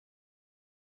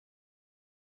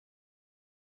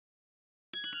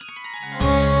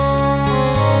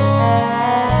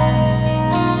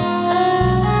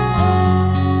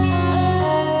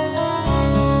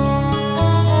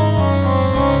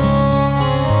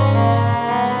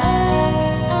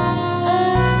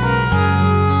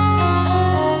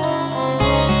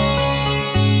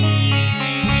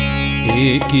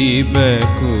কি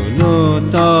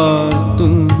ব্যাকুলতা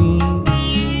তুমি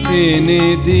এনে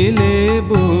দিলে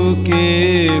বুকে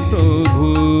প্রভু,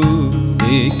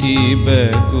 কি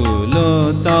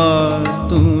ব্যাকুলতা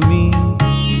তুমি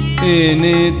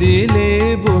এনে দিলে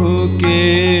বুকে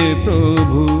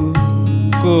প্রভু।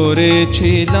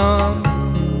 করেছিলাম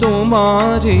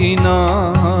তোমারি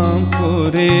নাম,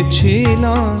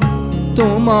 করেছিলাম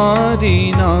তোমারি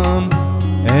নাম,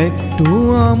 একটু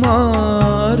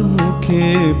আমার মুখে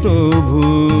প্রভু।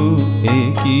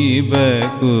 কি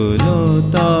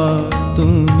ব্যাকুলতা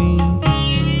তুমি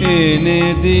এনে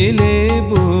দিলে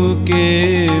বুকে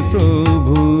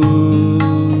প্রভু।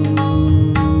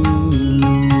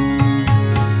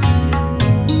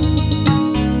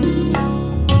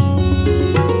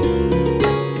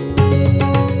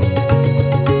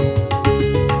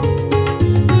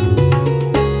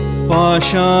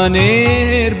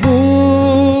 পাষাণের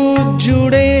বুক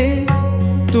জুড়ে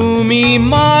তুমি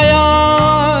মায়া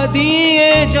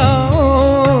দিয়ে যাও,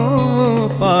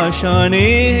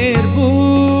 পাষাণের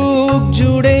বুক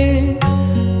জুড়ে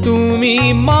তুমি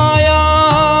মায়া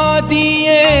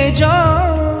দিয়ে যাও।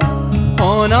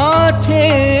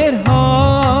 অনাথের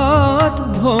হাত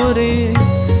ধরে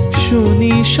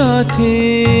শুনি সাথে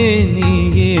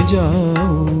নিয়ে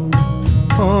যাও,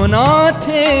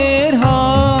 অনাথের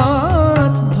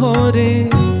হাত ধরে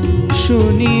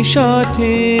শুনি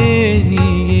সাথে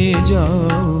নিয়ে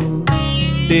যাও।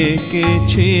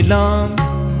 ডেকেছিলাম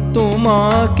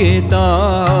তোমাকে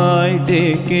তাই,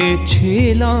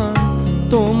 ডেকেছিলাম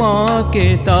তোমাকে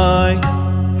তাই,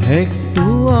 একটু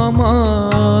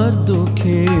আমার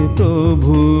দুঃখে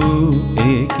প্রভু।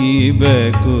 কি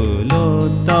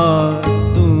ব্যাকুলতা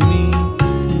তুমি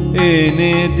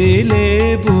এনে দিলে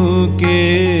বুকে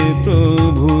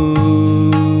প্রভু।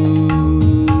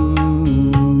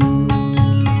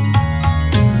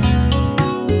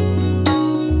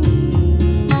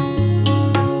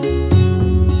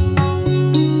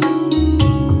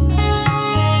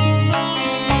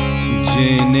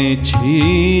 জেনেছি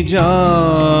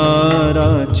যার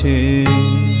আছে,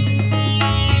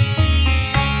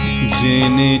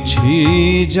 জেনেছি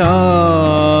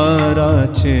যার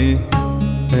আছে,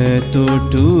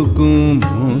 এতটুকু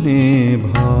মনে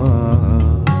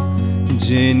ভাব।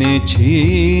 জেনেছি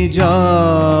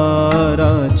যার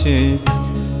আছে,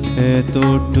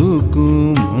 এতটুকু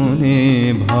মনে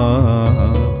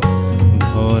ভাব।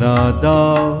 ধরা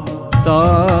দাও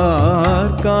তার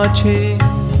কাছে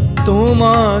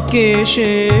তোমাকে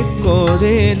সে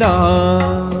করেলা,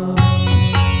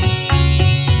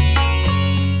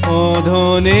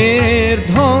 অধনের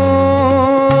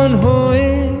ধন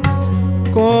হয়ে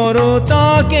করো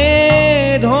তাকে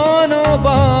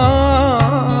ধনবান।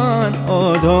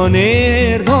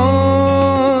 অধনের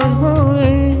ধন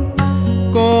হয়ে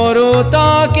করো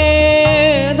তাকে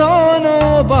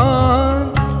ধনবান।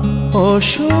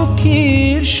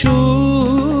 অসুখীর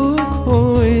সুখ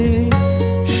হয়ে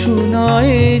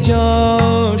শোনায়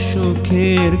যাও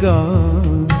সুখের গান।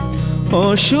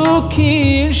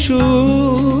 অসুখীর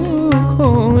সুখ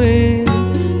হয়ে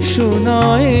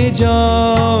শোনায়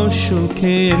যাও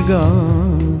সুখের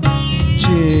গান।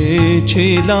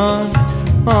 চেয়েছিলাম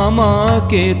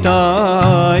আমাকে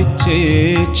তাই,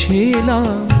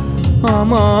 চেয়েছিলাম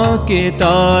আমাকে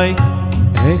তাই,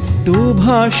 একটু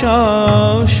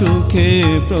ভাষাও সুখে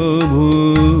প্রভু।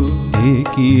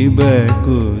 কি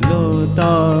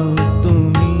ব্যাকুলতা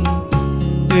তুমি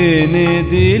এনে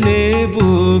দিলে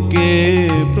বুকে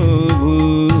প্রভু।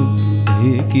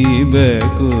 কি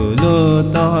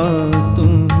ব্যাকুলতা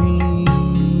তুমি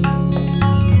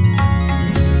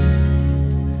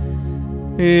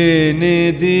এনে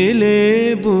দিলে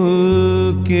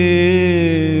বুকে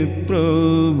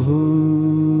প্রভু।